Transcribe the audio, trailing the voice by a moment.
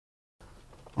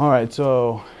All right,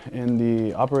 so in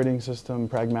the operating system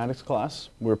pragmatics class,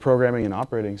 we're programming an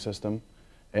operating system.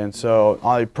 And so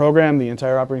I program the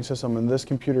entire operating system on this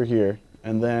computer here,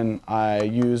 and then I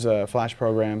use a Flash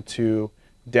program to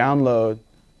download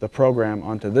the program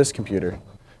onto this computer.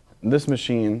 This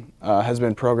machine has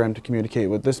been programmed to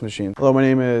communicate with this machine. Hello, my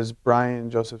name is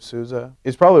Brian Souza.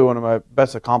 It's probably one of my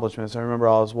best accomplishments. I remember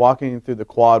I was walking through the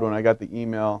quad when I got the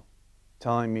email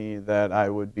telling me that I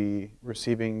would be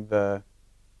receiving the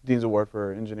Dean's Award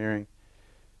for Engineering.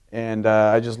 And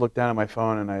I just looked down at my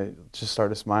phone and I just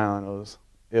started smiling.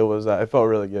 It felt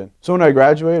really good. So when I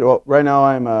graduate, well, right now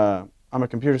I'm a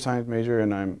computer science major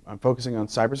and I'm focusing on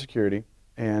cybersecurity.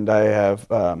 And I have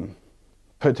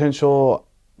potential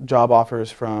job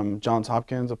offers from Johns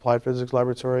Hopkins Applied Physics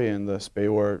Laboratory and the Spey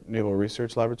Naval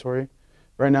Research Laboratory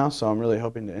right now. So I'm really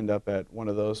hoping to end up at one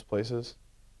of those places.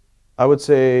 I would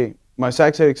say my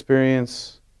Sac State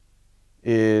experience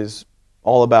is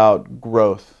all about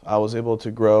growth. I was able to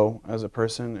grow as a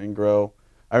person and grow.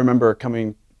 I remember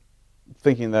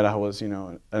thinking that I was,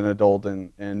 an adult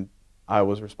and I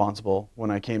was responsible when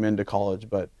I came into college,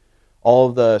 but all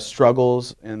of the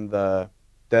struggles and the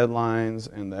deadlines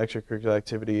and the extracurricular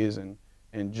activities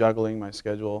and juggling my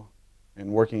schedule and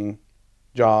working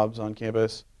jobs on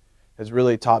campus has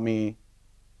really taught me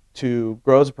to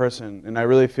grow as a person. And I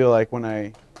really feel like when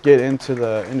I get into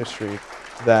the industry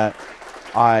that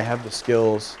I have the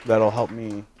skills that'll help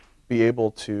me be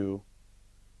able to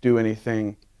do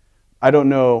anything. I don't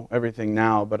know everything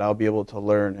now, but I'll be able to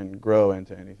learn and grow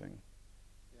into anything.